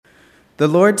The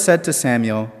Lord said to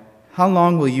Samuel, "How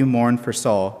long will you mourn for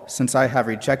Saul, since I have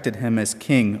rejected him as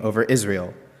king over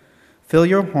Israel? Fill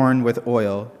your horn with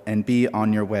oil and be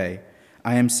on your way.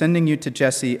 I am sending you to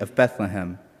Jesse of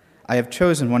Bethlehem. I have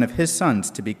chosen one of his sons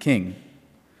to be king."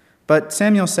 But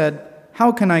Samuel said,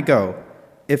 "How can I go?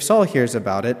 If Saul hears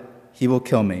about it, he will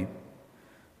kill me."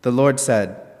 The Lord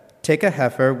said, "Take a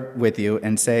heifer with you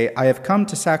and say, 'I have come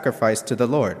to sacrifice to the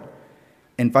Lord.'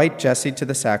 Invite Jesse to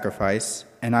the sacrifice,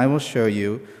 and I will show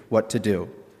you what to do.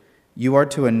 You are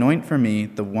to anoint for me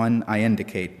the one I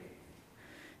indicate."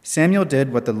 Samuel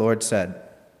did what the Lord said.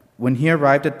 When he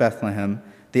arrived at Bethlehem,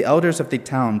 the elders of the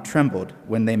town trembled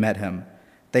when they met him.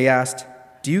 They asked,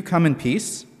 "Do you come in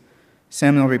peace?"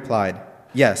 Samuel replied,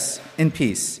 "Yes, in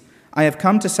peace. I have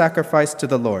come to sacrifice to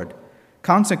the Lord.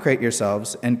 Consecrate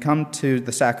yourselves and come to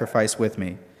the sacrifice with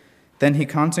me." Then he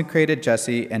consecrated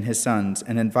Jesse and his sons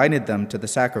and invited them to the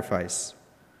sacrifice.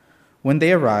 When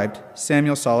they arrived,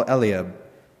 Samuel saw Eliab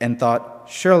and thought,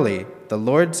 "Surely the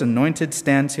Lord's anointed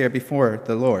stands here before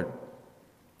the Lord."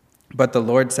 But the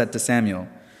Lord said to Samuel,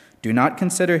 "Do not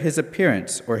consider his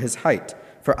appearance or his height,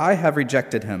 for I have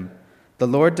rejected him. The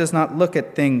Lord does not look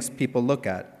at things people look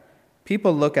at.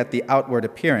 People look at the outward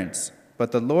appearance,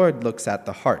 but the Lord looks at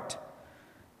the heart."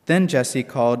 Then Jesse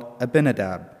called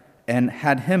Abinadab and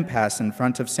had him pass in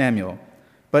front of Samuel.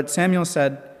 But Samuel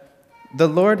said, "The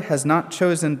Lord has not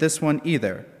chosen this one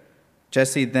either."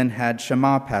 Jesse then had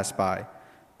Shammah pass by.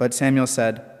 But Samuel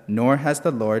said, "Nor has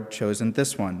the Lord chosen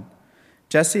this one."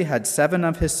 Jesse had 7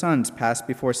 of his sons pass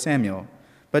before Samuel.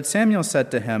 But Samuel said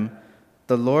to him,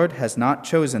 "The Lord has not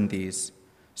chosen these."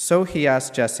 So he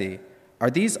asked Jesse, "Are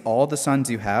these all the sons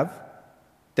you have?"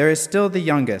 "There is still the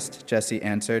youngest," Jesse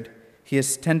answered. He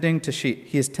is tending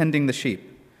the sheep."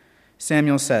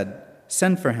 Samuel said,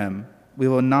 "Send for him. We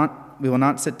will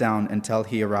not sit down until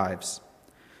he arrives."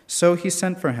 So he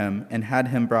sent for him and had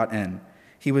him brought in.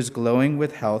 He was glowing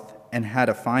with health and had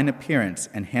a fine appearance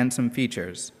and handsome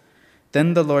features.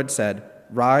 Then the Lord said,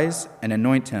 "Rise and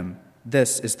anoint him.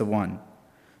 This is the one."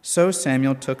 So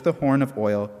Samuel took the horn of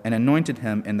oil and anointed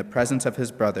him in the presence of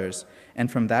his brothers.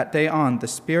 And from that day on, the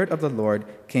Spirit of the Lord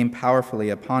came powerfully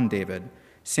upon David.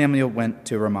 Samuel went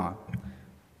to Ramah.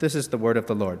 This is the word of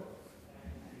the Lord.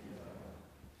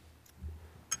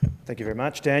 Thank you very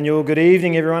much, Daniel. Good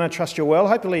evening, everyone. I trust you're well.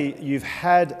 Hopefully you've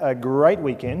had a great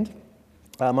weekend.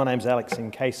 My name's Alex,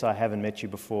 in case I haven't met you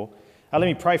before. Let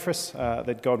me pray for us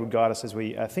that God would guide us as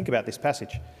we think about this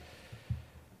passage.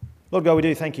 Lord God, we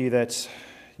do thank you that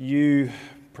you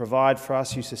provide for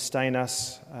us, you sustain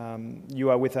us, you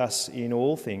are with us in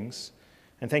all things.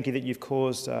 And thank you that you've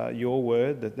caused your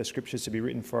word, the scriptures, to be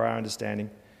written for our understanding.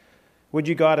 Would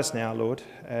you guide us now, Lord,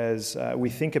 as we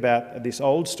think about this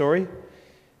old story,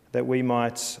 that we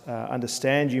might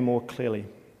understand you more clearly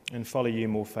and follow you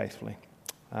more faithfully.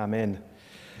 Amen.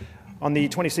 On the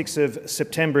 26th of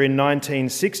September in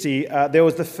 1960, there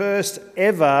was the first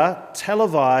ever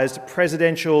televised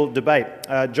presidential debate.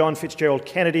 John Fitzgerald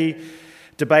Kennedy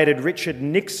debated Richard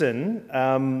Nixon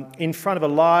in front of a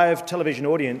live television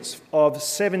audience of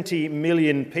 70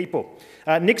 million people.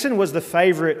 Nixon was the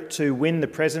favourite to win the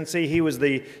presidency. He was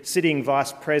the sitting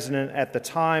vice president at the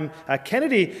time.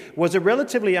 Kennedy was a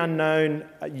relatively unknown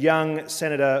young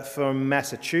senator from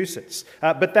Massachusetts.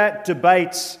 But that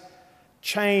debate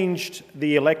changed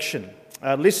the election.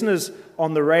 Listeners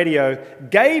on the radio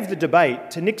gave the debate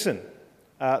to Nixon.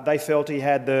 They felt he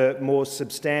had the more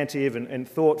substantive and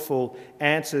thoughtful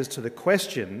answers to the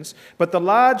questions. But the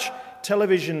large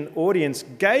television audience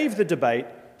gave the debate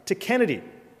to Kennedy.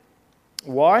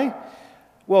 Why?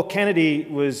 Well, Kennedy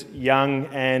was young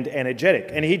and energetic,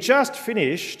 and he just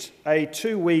finished a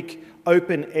 2-week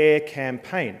open-air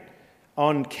campaign.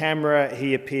 On camera,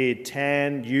 he appeared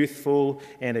tan, youthful,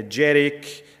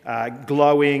 energetic,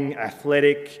 glowing,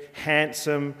 athletic,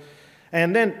 handsome.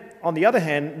 And then, on the other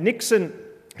hand, Nixon,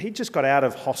 he just got out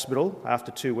of hospital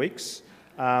after 2 weeks.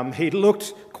 He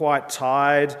looked quite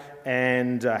tired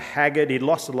and haggard. He'd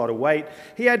lost a lot of weight.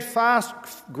 He had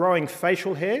fast-growing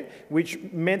facial hair, which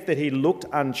meant that he looked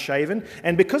unshaven.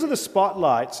 And because of the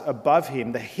spotlights above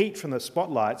him, the heat from the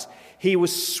spotlights, he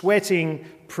was sweating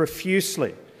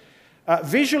profusely.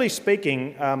 Visually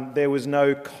speaking, there was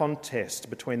no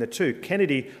contest between the two.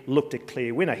 Kennedy looked a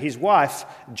clear winner. His wife,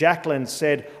 Jacqueline,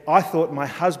 said, "I thought my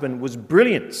husband was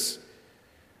brilliant."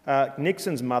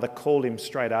 Nixon's mother called him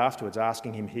straight afterwards,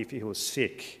 asking him if he was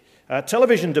sick.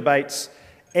 Television debates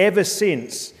ever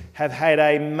since have had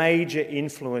a major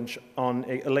influence on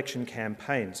election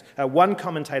campaigns. One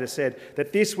commentator said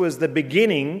that this was the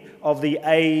beginning of the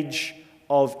age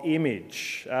of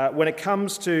image. When it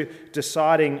comes to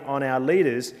deciding on our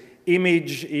leaders,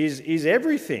 image is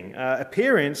everything.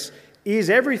 Appearance is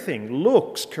everything.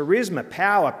 Looks, charisma,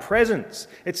 power, presence.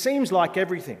 It seems like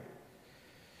everything.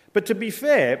 But to be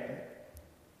fair,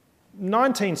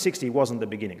 1960 wasn't the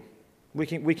beginning. We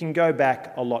can go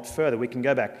back a lot further. We can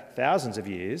go back thousands of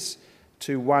years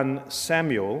to 1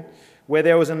 Samuel, where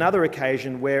there was another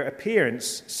occasion where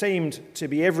appearance seemed to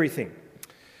be everything.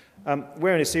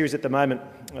 We're in a series at the moment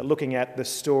looking at the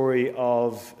story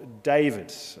of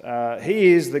David. He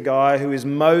is the guy who is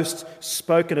most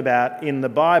spoken about in the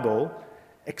Bible,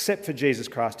 except for Jesus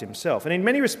Christ himself. And in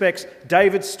many respects,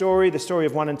 David's story, the story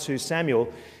of 1 and 2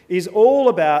 Samuel, is all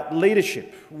about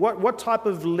leadership. What type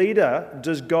of leader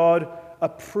does God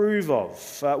approve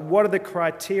of? What are the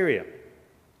criteria?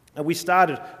 We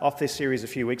started off this series a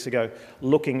few weeks ago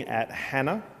looking at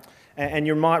Hannah. And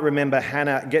you might remember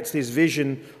Hannah gets this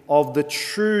vision of the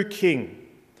true king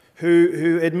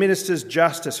who administers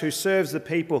justice, who serves the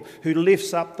people, who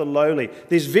lifts up the lowly.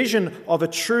 This vision of a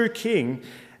true king.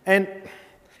 And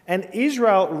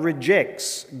Israel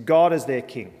rejects God as their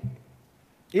king.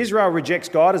 Israel rejects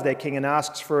God as their king and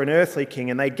asks for an earthly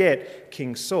king, and they get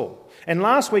King Saul. And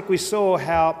last week we saw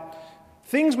how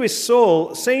things with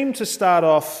Saul seemed to start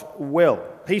off well.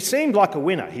 He seemed like a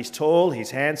winner. He's tall,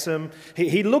 he's handsome,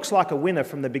 he looks like a winner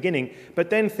from the beginning, but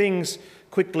then things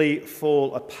quickly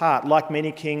fall apart. Like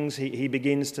many kings, he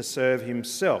begins to serve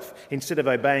himself. Instead of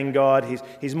obeying God,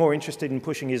 he's more interested in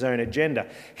pushing his own agenda.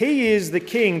 He is the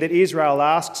king that Israel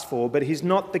asks for, but he's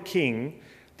not the king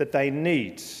that they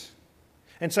need.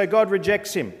 And so God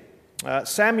rejects him.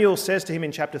 Samuel says to him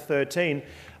in chapter 13,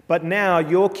 "But now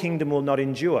your kingdom will not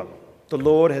endure. The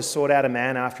Lord has sought out a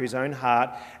man after his own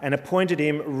heart and appointed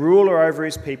him ruler over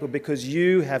his people because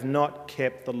you have not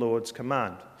kept the Lord's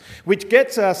command." Which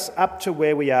gets us up to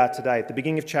where we are today, at the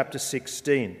beginning of chapter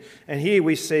 16. And here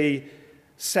we see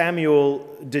Samuel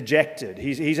dejected.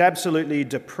 He's absolutely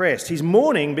depressed. He's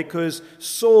mourning because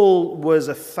Saul was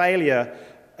a failure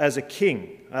as a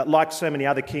king. Like so many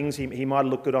other kings, he might have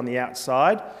looked good on the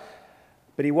outside,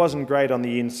 but he wasn't great on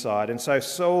the inside. And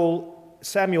so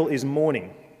Samuel is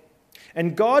mourning.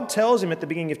 And God tells him at the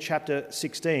beginning of chapter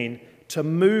 16 to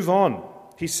move on.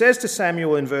 He says to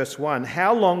Samuel in verse 1,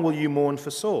 "How long will you mourn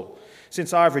for Saul?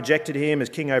 Since I have rejected him as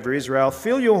king over Israel,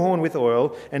 fill your horn with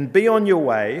oil and be on your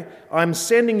way. I'm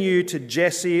sending you to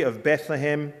Jesse of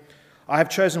Bethlehem. I have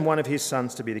chosen one of his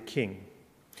sons to be the king."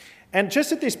 And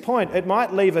just at this point, it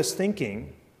might leave us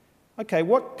thinking, okay,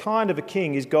 what kind of a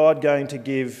king is God going to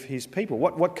give his people?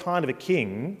 What kind of a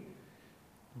king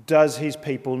does his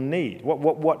people need?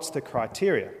 What's the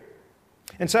criteria?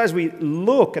 And so as we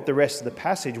look at the rest of the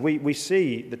passage, we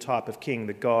see the type of king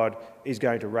that God is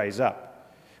going to raise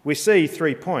up. We see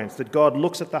 3 points: that God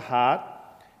looks at the heart,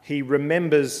 he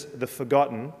remembers the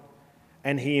forgotten,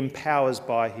 and he empowers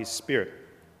by his Spirit.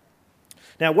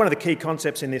 Now, one of the key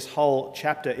concepts in this whole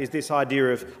chapter is this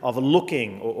idea of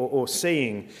looking or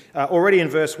seeing. Already in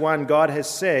verse 1, God has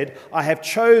said, "I have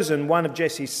chosen one of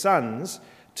Jesse's sons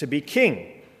to be king."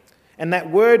 And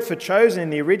that word for chosen in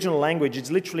the original language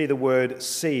is literally the word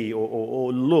see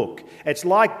or look. It's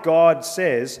like God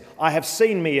says, "I have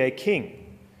seen me a king."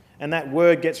 And that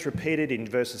word gets repeated in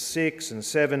verses 6 and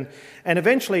 7. And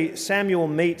eventually Samuel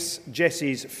meets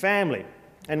Jesse's family.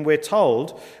 And we're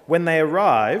told, when they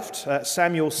arrived,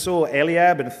 Samuel saw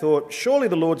Eliab and thought, "Surely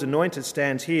the Lord's anointed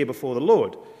stands here before the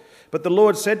Lord." But the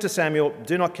Lord said to Samuel,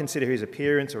 "Do not consider his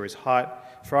appearance or his height,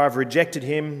 for I have rejected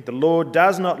him. The Lord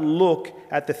does not look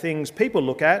at the things people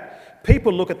look at.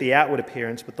 People look at the outward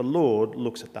appearance, but the Lord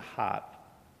looks at the heart."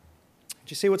 Do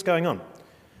you see what's going on?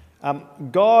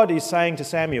 God is saying to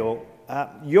Samuel,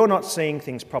 you're not seeing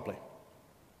things properly.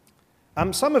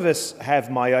 Some of us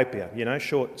have myopia,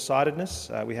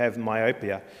 short-sightedness. We have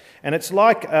myopia. And it's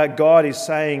like God is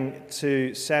saying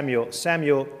to Samuel,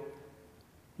 "Samuel,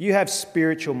 you have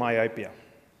spiritual myopia.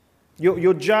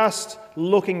 You're just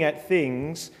looking at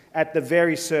things at the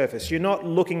very surface. You're not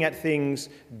looking at things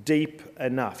deep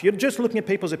enough. You're just looking at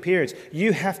people's appearance.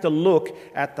 You have to look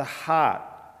at the heart."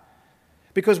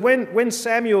 Because when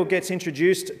Samuel gets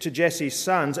introduced to Jesse's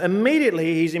sons,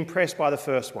 immediately he's impressed by the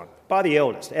first one, by the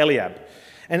eldest, Eliab.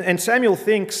 And Samuel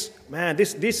thinks, man,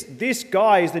 this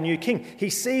guy is the new king. He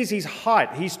sees his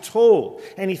height, he's tall,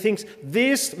 and he thinks,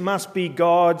 this must be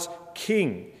God's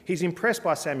king. He's impressed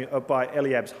by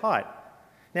Eliab's height.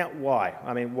 Now, why?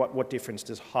 I mean, what difference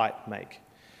does height make?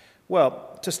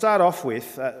 Well, to start off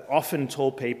with, often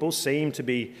tall people seem to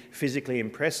be physically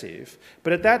impressive,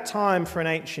 but at that time for an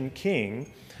ancient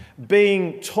king,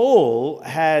 being tall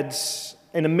had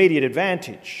an immediate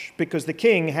advantage because the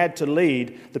king had to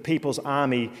lead the people's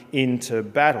army into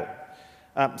battle.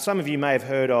 Some of you may have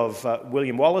heard of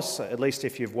William Wallace, at least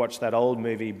if you've watched that old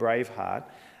movie Braveheart.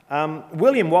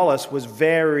 William Wallace was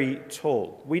very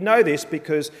tall. We know this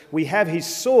because we have his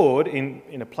sword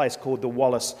in a place called the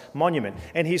Wallace Monument.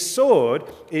 And his sword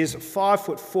is 5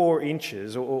 foot 4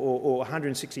 inches or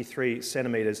 163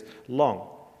 centimetres long,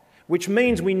 which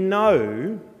means we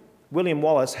know William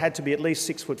Wallace had to be at least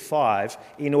 6'5"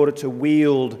 in order to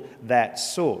wield that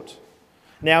sword.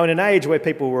 Now, in an age where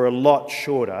people were a lot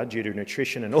shorter due to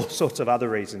nutrition and all sorts of other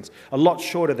reasons, a lot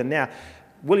shorter than now,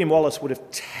 William Wallace would have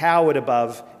towered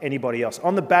above anybody else.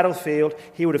 On the battlefield,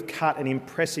 he would have cut an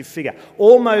impressive figure,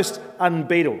 almost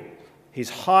unbeatable.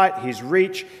 His height, his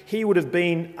reach, he would have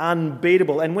been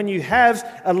unbeatable. And when you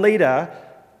have a leader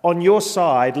on your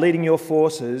side leading your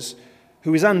forces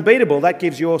who is unbeatable, that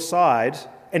gives your side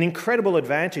an incredible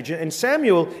advantage. And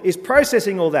Samuel is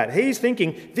processing all that. He's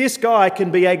thinking, this guy can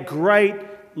be a great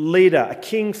leader, a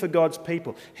king for God's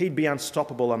people. He'd be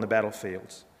unstoppable on the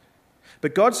battlefields.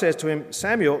 But God says to him,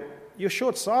 Samuel, you're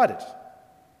short-sighted.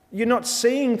 You're not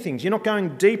seeing things. You're not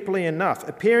going deeply enough.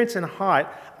 Appearance and height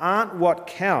aren't what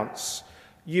counts.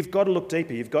 You've got to look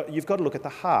deeper. You've got to look at the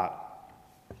heart.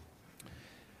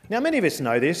 Now, many of us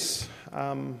know this.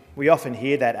 We often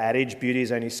hear that adage, beauty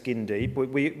is only skin deep.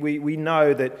 We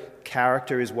know that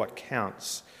character is what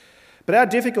counts. But our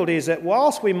difficulty is that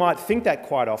whilst we might think that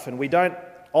quite often, we don't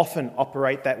often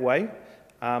operate that way.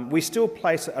 We still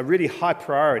place a really high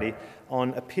priority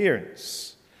on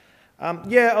appearance. A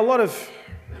lot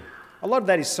of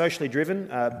that is socially driven.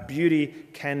 Beauty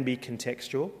can be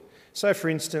contextual. So, for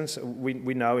instance,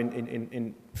 we know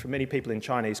for many people in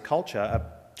Chinese culture,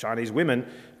 Chinese women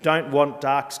don't want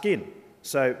dark skin.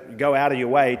 So go out of your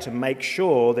way to make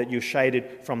sure that you're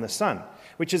shaded from the sun,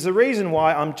 which is the reason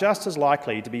why I'm just as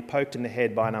likely to be poked in the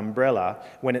head by an umbrella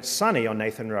when it's sunny on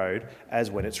Nathan Road as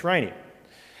when it's raining.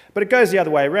 But it goes the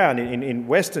other way around. In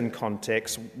Western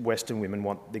contexts, Western women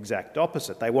want the exact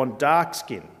opposite. They want dark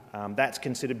skin. That's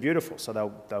considered beautiful, so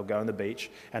they'll go on the beach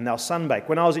and they'll sunbake.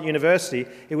 When I was at university,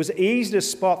 it was easy to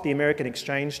spot the American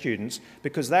exchange students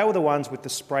because they were the ones with the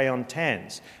spray-on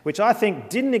tans, which I think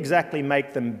didn't exactly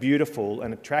make them beautiful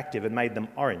and attractive and made them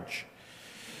orange.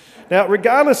 Now,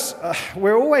 regardless,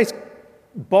 we're always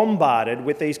bombarded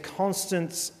with these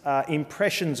constant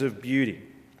impressions of beauty,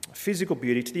 physical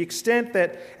beauty, to the extent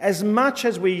that as much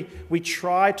as we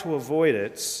try to avoid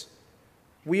it,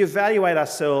 we evaluate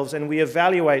ourselves and we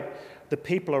evaluate the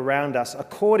people around us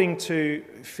according to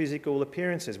physical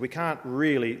appearances. We can't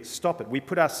really stop it. We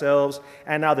put ourselves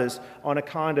and others on a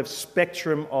kind of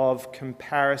spectrum of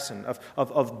comparison,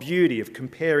 of beauty, of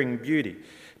comparing beauty,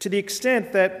 to the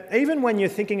extent that even when you're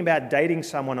thinking about dating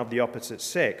someone of the opposite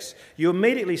sex, you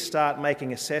immediately start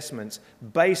making assessments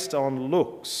based on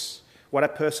looks, what a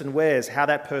person wears, how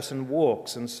that person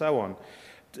walks, and so on.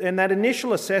 And that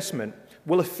initial assessment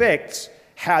will affect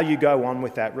how you go on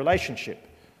with that relationship.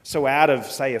 So out of,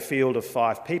 say, a field of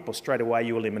 5 people, straight away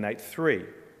you eliminate 3.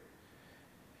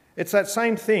 It's that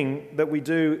same thing that we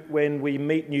do when we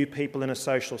meet new people in a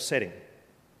social setting.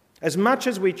 As much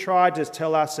as we try to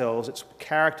tell ourselves it's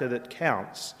character that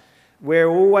counts, we're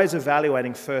always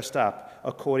evaluating first up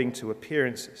according to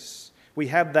appearances. We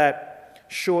have that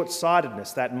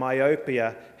short-sightedness, that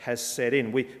myopia has set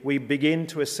in. We begin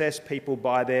to assess people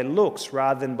by their looks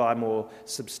rather than by more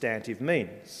substantive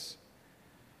means.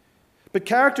 But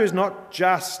character is not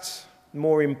just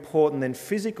more important than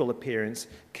physical appearance.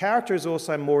 Character is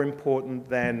also more important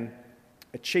than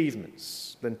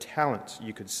achievements, than talent,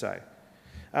 you could say.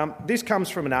 This comes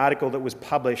from an article that was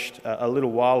published a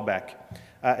little while back.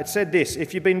 It said this: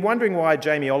 if you've been wondering why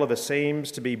Jamie Oliver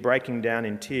seems to be breaking down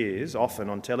in tears, often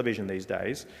on television these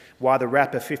days, why the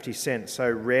rapper 50 Cent so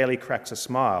rarely cracks a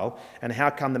smile, and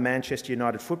how come the Manchester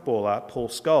United footballer Paul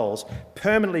Scholes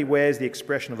permanently wears the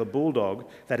expression of a bulldog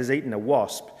that has eaten a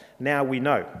wasp, now we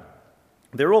know.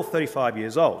 They're all 35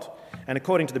 years old, and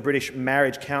according to the British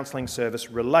marriage counselling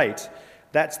service Relate,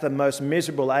 that's the most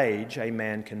miserable age a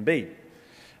man can be.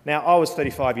 Now, I was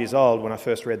 35 years old when I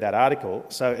first read that article,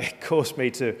 so it caused me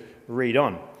to read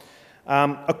on.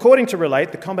 According to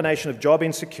Relate, the combination of job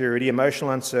insecurity,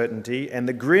 emotional uncertainty, and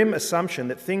the grim assumption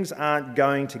that things aren't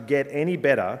going to get any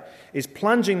better is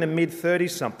plunging the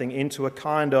mid-30s-something into a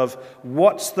kind of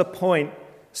what's the point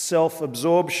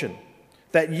self-absorption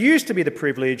that used to be the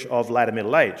privilege of latter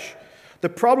middle age. The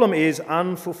problem is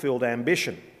unfulfilled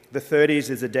ambition. The 30s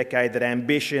is a decade that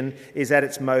ambition is at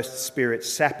its most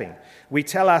spirit-sapping. We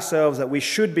tell ourselves that we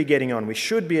should be getting on, we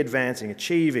should be advancing,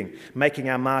 achieving, making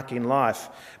our mark in life.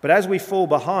 But as we fall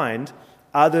behind,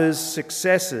 others'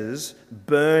 successes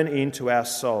burn into our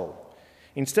soul.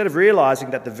 Instead of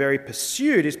realising that the very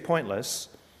pursuit is pointless,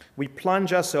 we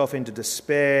plunge ourselves into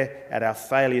despair at our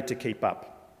failure to keep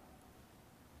up.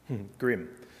 Grim.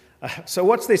 So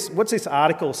what's this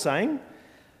article saying?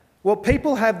 Well,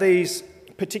 people have these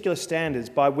particular standards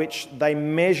by which they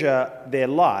measure their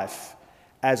life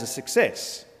as a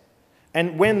success.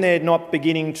 And when they're not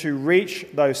beginning to reach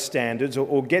those standards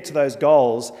or get to those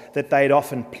goals that they'd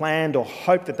often planned or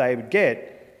hoped that they would get,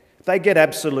 they get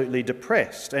absolutely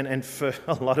depressed. And for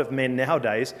a lot of men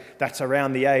nowadays, that's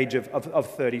around the age of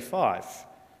 35.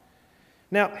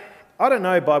 Now, I don't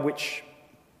know by which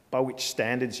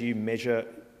standards you measure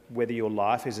whether your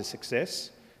life is a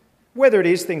success, whether it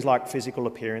is things like physical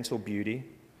appearance or beauty,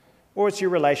 or it's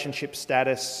your relationship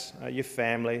status, your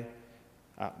family,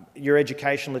 your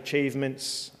educational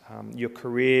achievements, your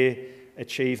career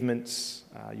achievements,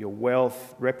 your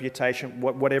wealth, reputation,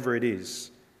 whatever it is.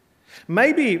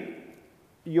 Maybe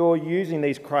you're using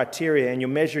these criteria and you're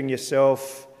measuring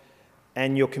yourself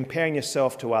and you're comparing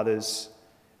yourself to others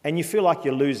and you feel like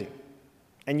you're losing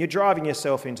and you're driving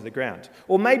yourself into the ground.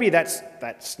 Or maybe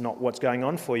that's not what's going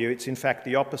on for you. It's in fact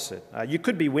the opposite. You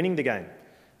could be winning the game,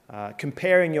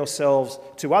 comparing yourselves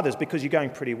to others because you're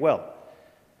going pretty well.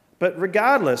 But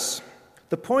regardless,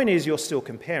 the point is you're still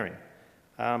comparing.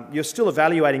 You're still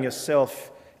evaluating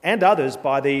yourself and others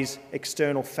by these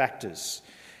external factors.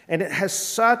 And it has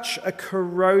such a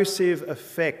corrosive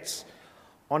effect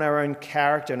on our own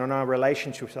character and on our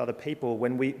relationship with other people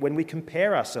when we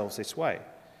compare ourselves this way.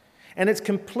 And it's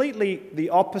completely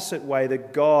the opposite way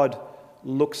that God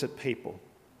looks at people.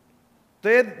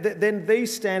 Then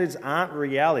these standards aren't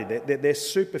reality, they're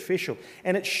superficial.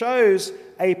 And it shows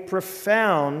a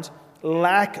profound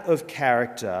lack of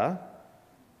character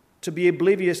to be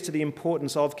oblivious to the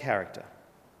importance of character.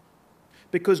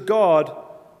 Because God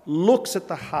looks at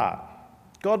the heart.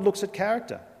 God looks at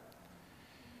character.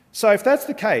 So if that's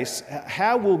the case,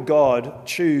 how will God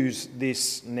choose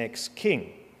this next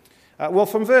king? Well,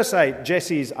 from verse 8,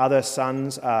 Jesse's other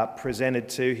sons are presented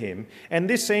to him. And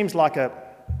this seems like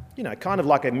kind of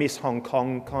like a Miss Hong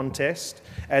Kong contest,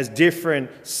 as different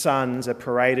sons are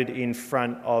paraded in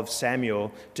front of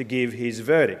Samuel to give his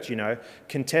verdict.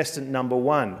 Contestant number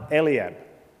 1, Eliab.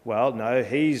 Well, no,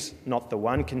 he's not the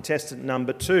one. Contestant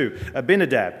number 2,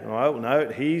 Abinadab. Well, no,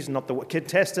 he's not the one.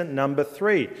 Contestant number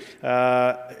 3,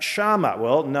 Shammah.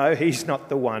 Well, no, he's not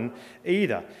the one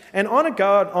either. And on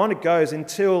it goes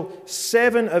until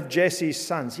 7 of Jesse's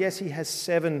sons, yes, he has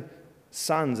 7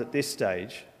 sons at this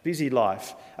stage, busy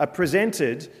life, are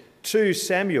presented to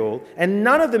Samuel, and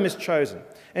none of them is chosen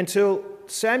until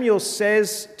Samuel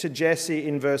says to Jesse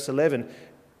in verse 11,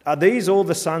 "Are these all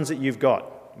the sons that you've got?"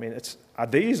 Are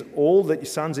these all the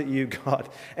sons that you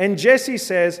got? And Jesse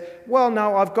says, "Well,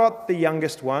 no, I've got the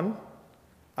youngest one.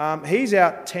 He's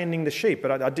out tending the sheep,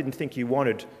 but I didn't think you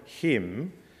wanted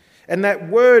him." And that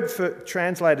word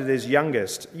translated as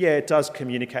youngest, it does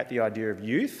communicate the idea of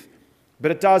youth, but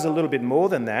it does a little bit more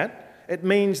than that. It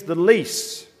means the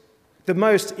least, the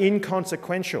most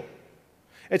inconsequential.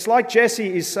 It's like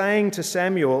Jesse is saying to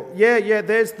Samuel,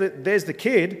 there's the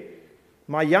kid,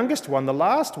 my youngest one, the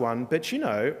last one, but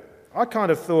I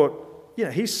kind of thought,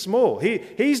 he's small.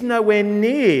 He's nowhere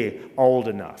near old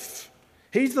enough.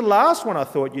 He's the last one I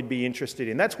thought you'd be interested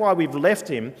in. That's why we've left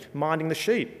him minding the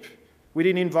sheep. We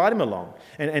didn't invite him along.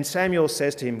 And Samuel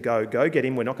says to him, go get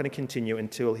him. We're not going to continue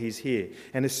until he's here.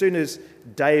 And as soon as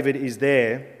David is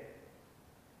there,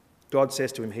 God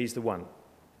says to him, he's the one.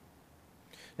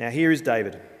 Now here is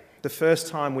David. The first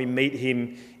time we meet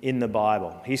him in the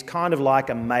Bible. He's kind of like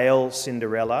a male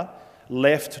Cinderella,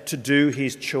 left to do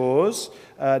his chores,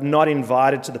 not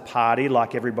invited to the party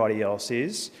like everybody else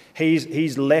is.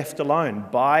 He's left alone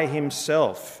by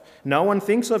himself. No one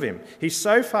thinks of him. He's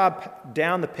so far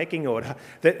down the pecking order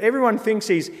that everyone thinks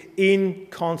he's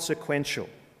inconsequential.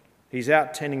 He's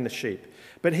out tending the sheep.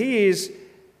 But he is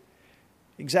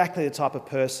exactly the type of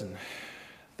person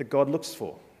that God looks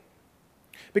for.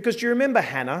 Because do you remember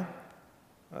Hannah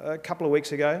a couple of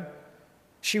weeks ago?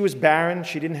 She was barren,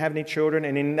 she didn't have any children,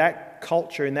 and in that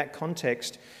culture, in that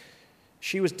context,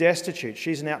 she was destitute.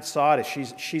 She's an outsider.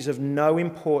 She's of no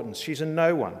importance. She's a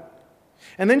no one.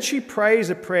 And then she prays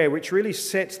a prayer which really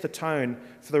sets the tone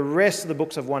for the rest of the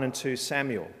books of 1 and 2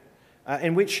 Samuel,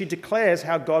 in which she declares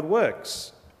how God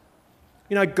works.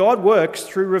 God works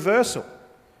through reversal.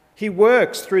 He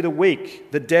works through the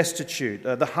weak, the destitute,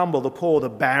 the humble, the poor, the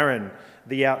barren,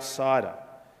 the outsider.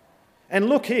 And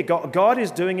look here, God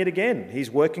is doing it again. He's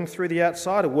working through the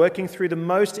outsider, working through the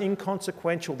most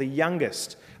inconsequential, the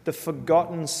youngest, the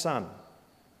forgotten son.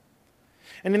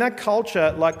 And in that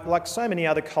culture, like so many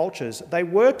other cultures, they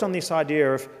worked on this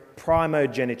idea of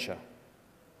primogeniture.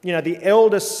 The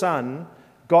eldest son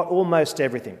got almost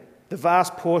everything. the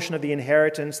vast portion of the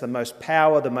inheritance, the most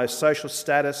power, the most social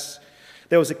status.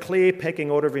 There was a clear pecking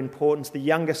order of importance. The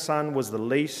younger son was the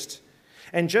least.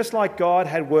 And just like God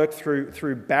had worked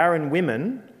through barren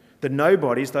women, the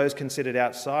nobodies, those considered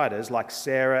outsiders, like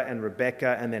Sarah and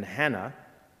Rebecca and then Hannah,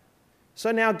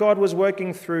 so now God was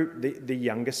working through the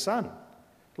younger son,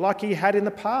 like he had in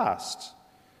the past.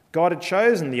 God had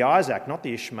chosen the Isaac, not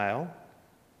the Ishmael,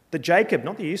 the Jacob,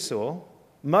 not the Esau,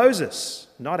 Moses,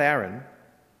 not Aaron.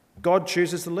 God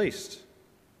chooses the least.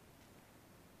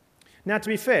 Now, to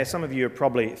be fair, some of you are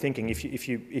probably thinking, if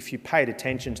you paid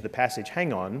attention to the passage,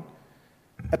 hang on,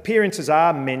 appearances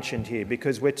are mentioned here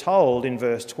because we're told in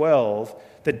verse 12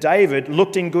 that David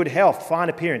looked in good health, fine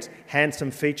appearance,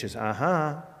 handsome features.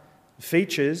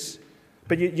 Features,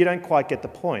 but you don't quite get the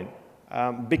point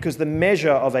because the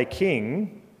measure of a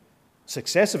king,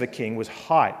 success of a king, was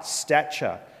height,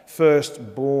 stature,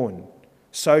 firstborn,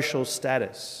 social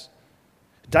status.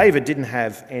 David didn't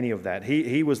have any of that.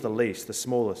 He was the least, the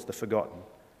smallest, the forgotten.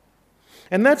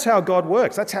 And that's how God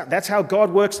works. That's how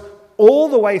God works all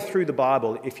the way through the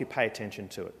Bible if you pay attention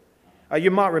to it. You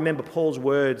might remember Paul's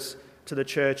words to the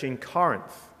church in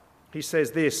Corinth. He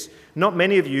says this, "Not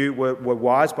many of you were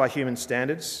wise by human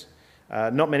standards.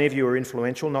 Not many of you were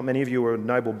influential. Not many of you were of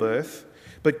noble birth.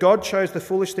 But God chose the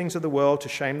foolish things of the world to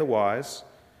shame the wise.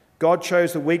 God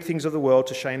chose the weak things of the world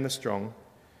to shame the strong.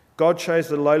 God chose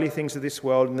the lowly things of this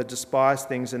world and the despised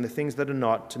things and the things that are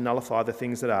not to nullify the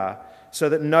things that are, so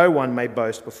that no one may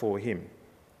boast before him."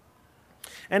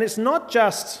 And it's not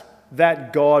just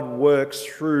that God works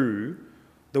through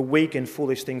the weak and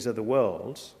foolish things of the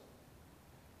world.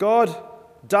 God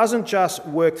doesn't just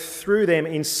work through them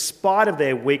in spite of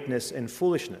their weakness and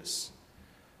foolishness.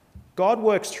 God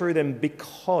works through them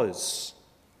because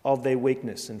of their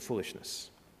weakness and foolishness.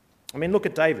 I mean, look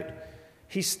at David.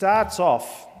 He starts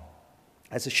off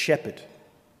as a shepherd.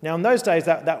 Now, in those days,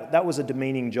 that was a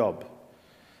demeaning job.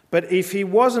 But if he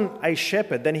wasn't a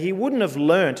shepherd, then he wouldn't have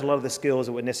learnt a lot of the skills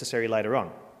that were necessary later on.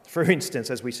 For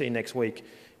instance, as we see next week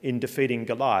in defeating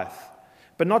Goliath.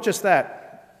 But not just that,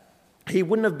 he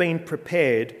wouldn't have been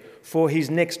prepared for his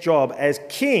next job as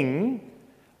king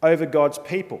over God's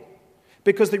people.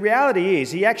 Because the reality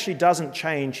is, he actually doesn't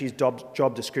change his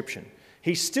job description.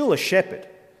 He's still a shepherd.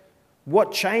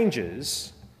 What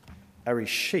changes are his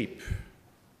sheep.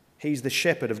 He's the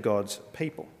shepherd of God's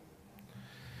people.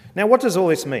 Now, what does all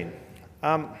this mean?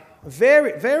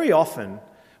 Very, very often,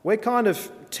 we're kind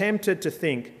of tempted to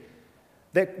think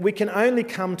that we can only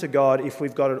come to God if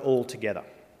we've got it all together.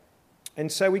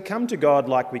 And so we come to God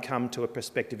like we come to a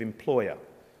prospective employer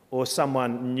or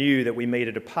someone new that we meet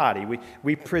at a party.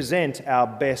 We present our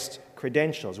best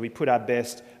credentials. We put our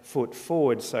best foot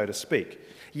forward, so to speak.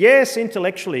 Yes,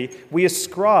 intellectually, we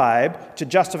ascribe to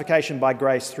justification by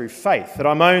grace through faith, that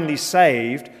I'm only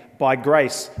saved by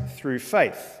grace through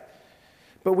faith.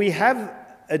 But we have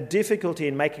a difficulty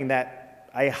in making that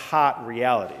a heart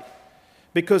reality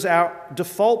because our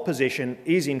default position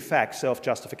is, in fact,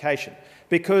 self-justification.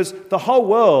 Because the whole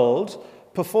world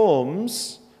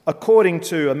performs according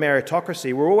to a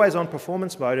meritocracy. We're always on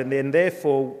performance mode, and then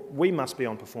therefore we must be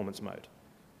on performance mode.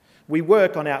 We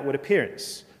work on outward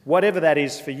appearance, whatever that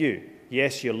is for you.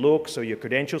 Yes, your looks or your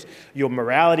credentials, your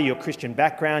morality, your Christian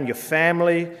background, your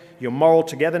family, your moral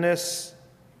togetherness.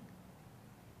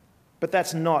 But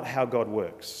that's not how God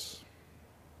works.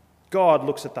 God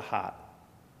looks at the heart,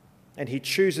 and he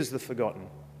chooses the forgotten.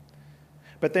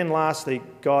 But then lastly,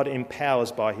 God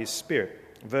empowers by his Spirit.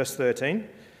 Verse 13,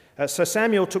 so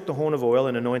Samuel took the horn of oil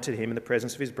and anointed him in the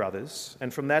presence of his brothers,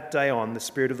 and from that day on the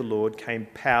Spirit of the Lord came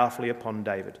powerfully upon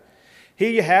David.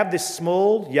 Here you have this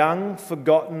small, young,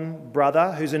 forgotten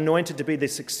brother who's anointed to be the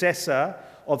successor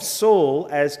of Saul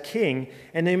as king,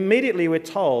 and immediately we're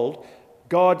told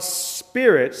God's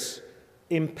Spirit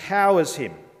empowers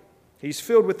him. He's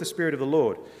filled with the Spirit of the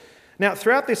Lord. Now,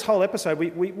 throughout this whole episode,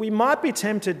 we might be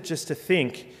tempted just to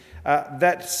think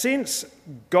that since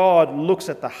God looks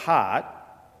at the heart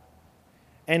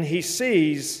and he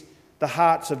sees the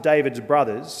hearts of David's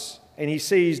brothers and he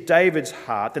sees David's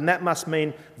heart, then that must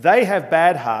mean they have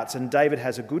bad hearts and David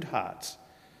has a good heart.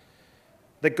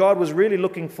 That God was really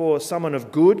looking for someone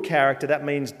of good character. That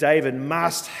means David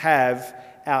must have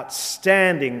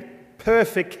outstanding,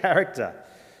 perfect character.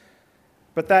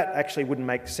 But that actually wouldn't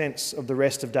make sense of the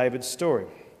rest of David's story.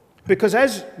 Because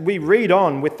as we read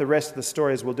on with the rest of the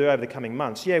story, as we'll do over the coming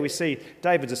months, we see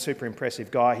David's a super impressive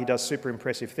guy. He does super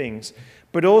impressive things.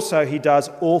 But also he does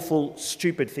awful,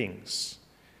 stupid things,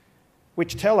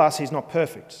 which tell us he's not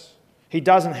perfect. He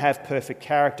doesn't have perfect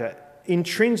character.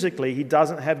 Intrinsically, he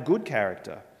doesn't have good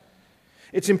character.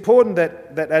 It's important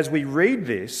that as we read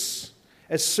this,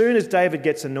 as soon as David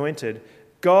gets anointed,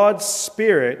 God's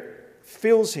Spirit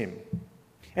fills him.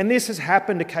 And this has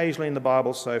happened occasionally in the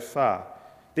Bible so far.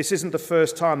 This isn't the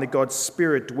first time that God's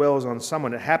Spirit dwells on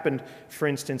someone. It happened, for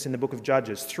instance, in the book of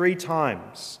Judges. 3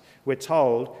 times we're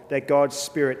told that God's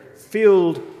Spirit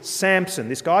filled Samson,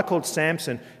 this guy called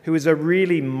Samson, who is a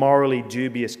really morally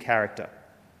dubious character.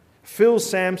 Filled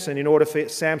Samson in order for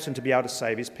Samson to be able to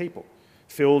save his people.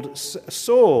 Filled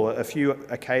Saul a few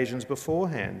occasions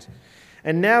beforehand.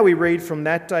 And now we read from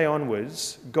that day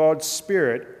onwards, God's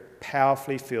Spirit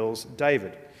powerfully fills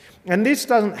David. And this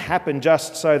doesn't happen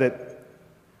just so that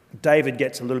David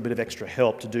gets a little bit of extra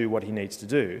help to do what he needs to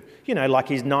do. You know, like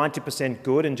he's 90%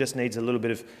 good and just needs a little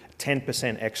bit of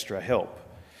 10% extra help.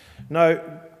 No,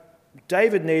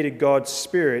 David needed God's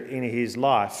Spirit in his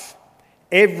life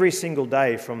every single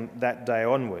day from that day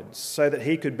onwards so that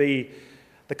he could be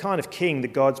the kind of king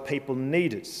that God's people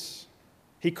needed.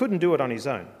 He couldn't do it on his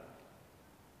own.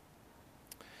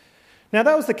 Now,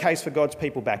 that was the case for God's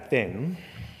people back then.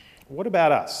 What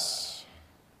about us?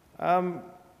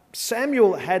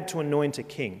 Samuel had to anoint a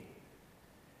king.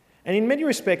 And in many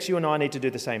respects, you and I need to do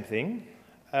the same thing.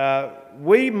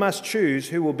 We must choose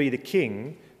who will be the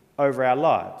king over our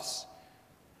lives.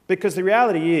 Because the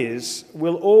reality is,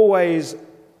 we'll always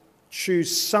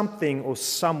choose something or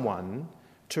someone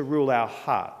to rule our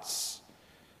hearts.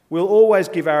 We'll always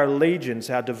give our allegiance,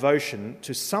 our devotion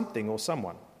to something or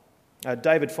someone.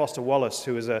 David Foster Wallace,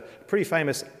 who is a pretty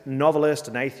famous novelist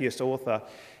and atheist author,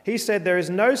 he said, "There is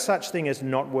no such thing as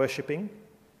not worshipping.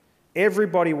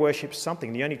 Everybody worships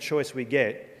something. The only choice we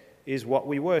get is what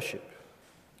we worship."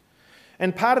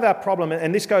 And part of our problem,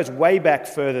 and this goes way back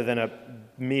further than a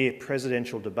mere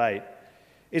presidential debate,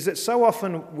 is that so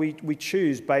often we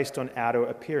choose based on outer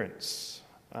appearance.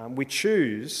 We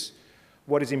choose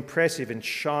what is impressive and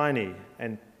shiny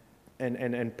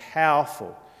and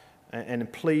powerful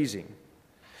and pleasing.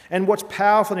 And what's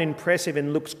powerful and impressive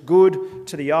and looks good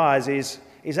to the eyes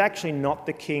is actually not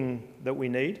the king that we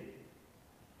need.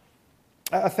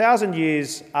 1,000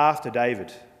 years after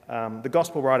David, the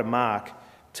gospel writer Mark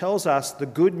tells us the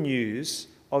good news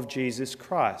of Jesus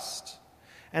Christ.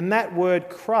 And that word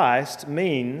Christ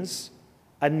means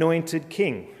anointed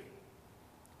king.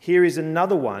 Here is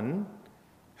another one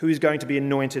who is going to be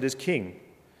anointed as king.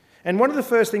 And one of the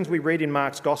first things we read in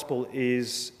Mark's gospel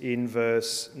is in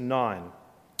verse 9.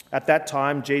 At that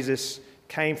time, Jesus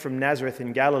came from Nazareth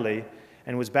in Galilee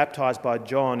and was baptized by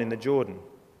John in the Jordan.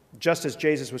 Just as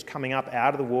Jesus was coming up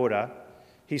out of the water,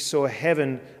 he saw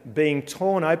heaven being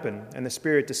torn open and the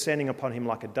Spirit descending upon him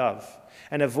like a dove.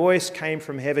 And a voice came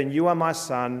from heaven, "You are my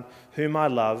Son, whom I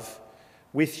love.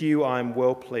 With you I am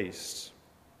well pleased."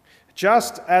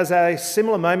 Just as at a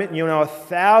similar moment,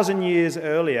 1,000 years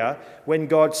earlier, when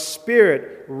God's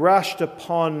Spirit rushed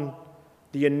upon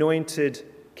the anointed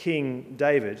King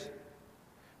David,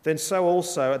 then so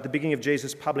also at the beginning of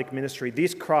Jesus' public ministry,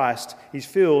 this Christ is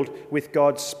filled with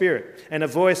God's Spirit. And a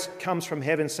voice comes from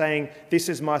heaven saying, "This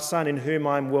is my Son in whom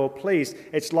I am well pleased."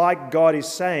 It's like God is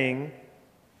saying,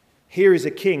 here is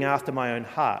a king after my own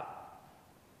heart.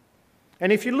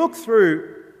 And if you look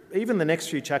through even the next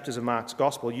few chapters of Mark's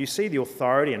gospel, you see the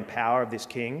authority and power of this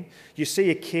king. You see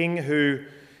a king who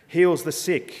heals the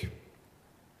sick,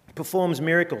 performs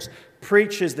miracles,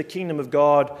 preaches the kingdom of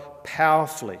God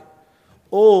powerfully.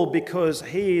 All because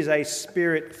he is a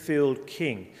Spirit-filled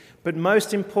king. But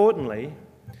most importantly,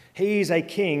 he is a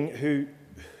king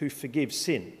who forgives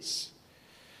sins.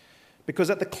 Because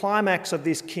at the climax of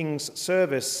this king's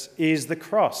service is the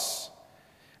cross.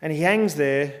 And he hangs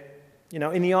there,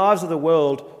 in the eyes of the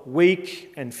world,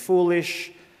 weak and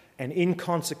foolish and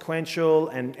inconsequential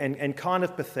and kind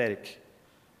of pathetic.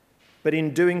 But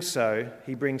in doing so,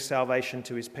 he brings salvation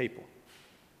to his people.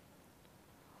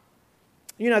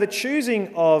 The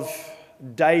choosing of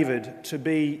David to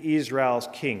be Israel's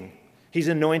king, his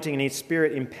anointing and his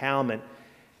Spirit empowerment,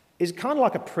 is kind of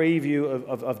like a preview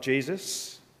of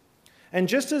Jesus. And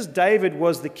just as David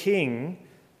was the king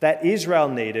that Israel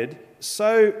needed,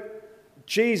 so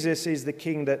Jesus is the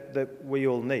king that we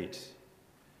all need.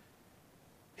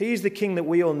 He is the king that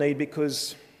we all need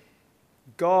because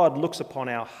God looks upon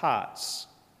our hearts.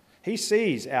 He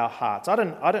sees our hearts. I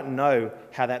don't know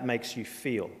how that makes you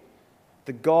feel.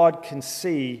 That God can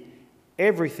see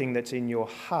everything that's in your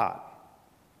heart.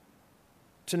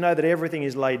 To know that everything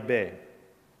is laid bare.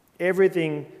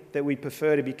 Everything that we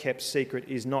prefer to be kept secret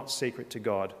is not secret to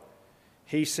God.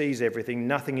 He sees everything.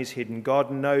 Nothing is hidden.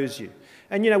 God knows you.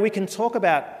 And we can talk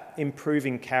about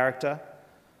improving character.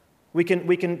 We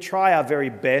can try our very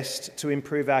best to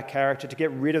improve our character, to get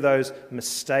rid of those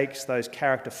mistakes, those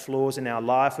character flaws in our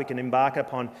life. We can embark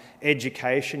upon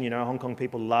education. Hong Kong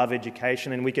people love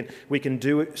education, and we can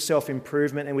do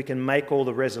self-improvement, and we can make all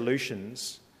the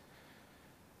resolutions.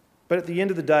 But at the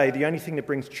end of the day, the only thing that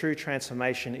brings true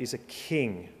transformation is a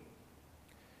king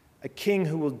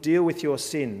who will deal with your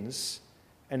sins,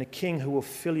 and a king who will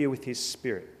fill you with his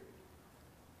Spirit.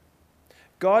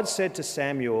 God said to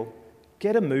Samuel,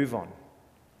 "Get a move on.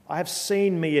 I have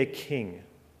seen me a king."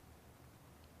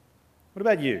 What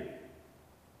about you?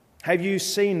 Have you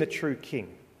seen the true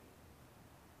king?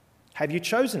 Have you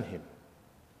chosen him?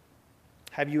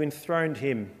 Have you enthroned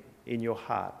him in your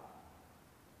heart?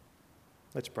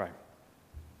 Let's pray.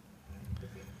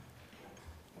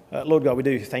 Lord God, we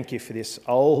do thank you for this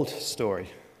old story,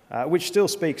 which still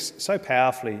speaks so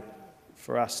powerfully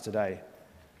for us today.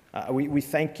 We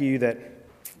thank you that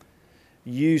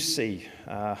you see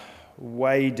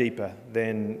way deeper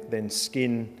than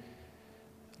skin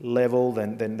level,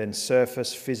 than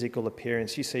surface physical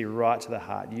appearance. You see right to the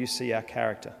heart. You see our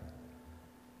character.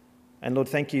 And Lord,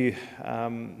 thank you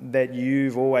that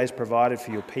you've always provided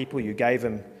for your people. You gave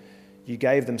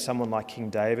them someone like King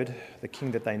David, the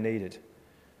king that they needed.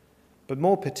 But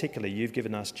more particularly, you've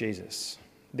given us Jesus,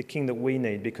 the king that we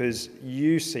need, because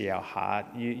you see our heart.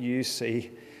 You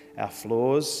see our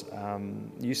flaws,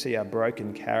 you see our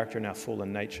broken character and our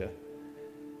fallen nature.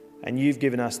 And you've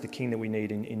given us the king that we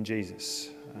need in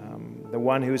Jesus, the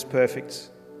one who is perfect,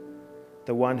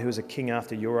 the one who is a king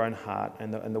after your own heart,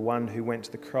 and the one who went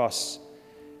to the cross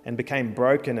and became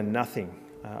broken and nothing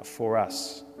for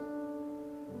us.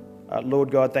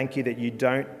 Lord God, thank you that you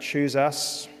don't choose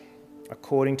us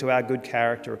according to our good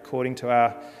character, according to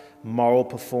our moral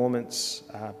performance,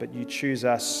 but you choose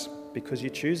us because you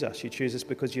choose us. You choose us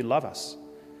because you love us.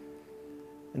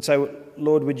 And so,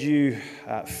 Lord, would you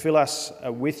fill us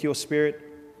with your Spirit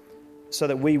so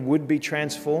that we would be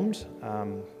transformed,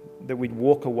 that we'd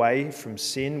walk away from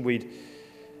sin,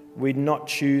 we'd not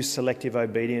choose selective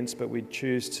obedience, but we'd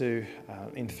choose to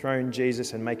enthrone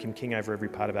Jesus and make him king over every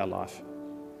part of our life.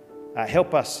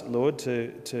 Help us, Lord,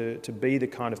 to be the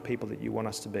kind of people that you want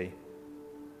us to be.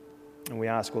 And we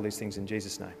ask all these things in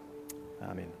Jesus' name.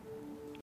 Amen.